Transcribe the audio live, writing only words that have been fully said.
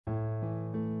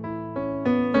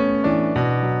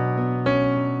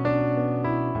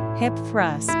Hip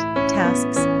thrust,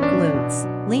 tasks,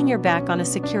 glutes. Lean your back on a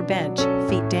secure bench,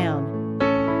 feet down.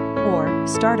 Or,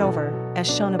 start over, as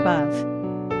shown above.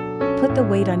 Put the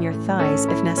weight on your thighs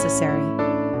if necessary.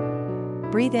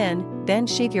 Breathe in, then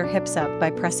sheave your hips up by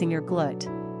pressing your glute.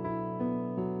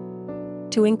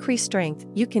 To increase strength,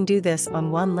 you can do this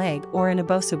on one leg or in a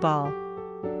Bosu ball.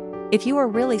 If you are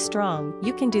really strong,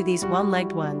 you can do these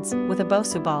one-legged ones with a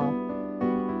Bosu ball.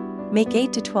 Make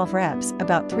 8 to 12 reps,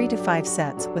 about 3 to 5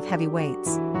 sets with heavy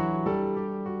weights.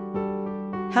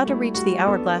 How to reach the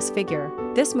hourglass figure.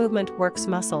 This movement works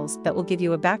muscles that will give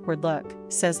you a backward look,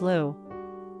 says Lou.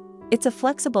 It's a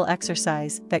flexible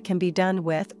exercise that can be done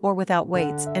with or without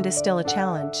weights and is still a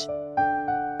challenge.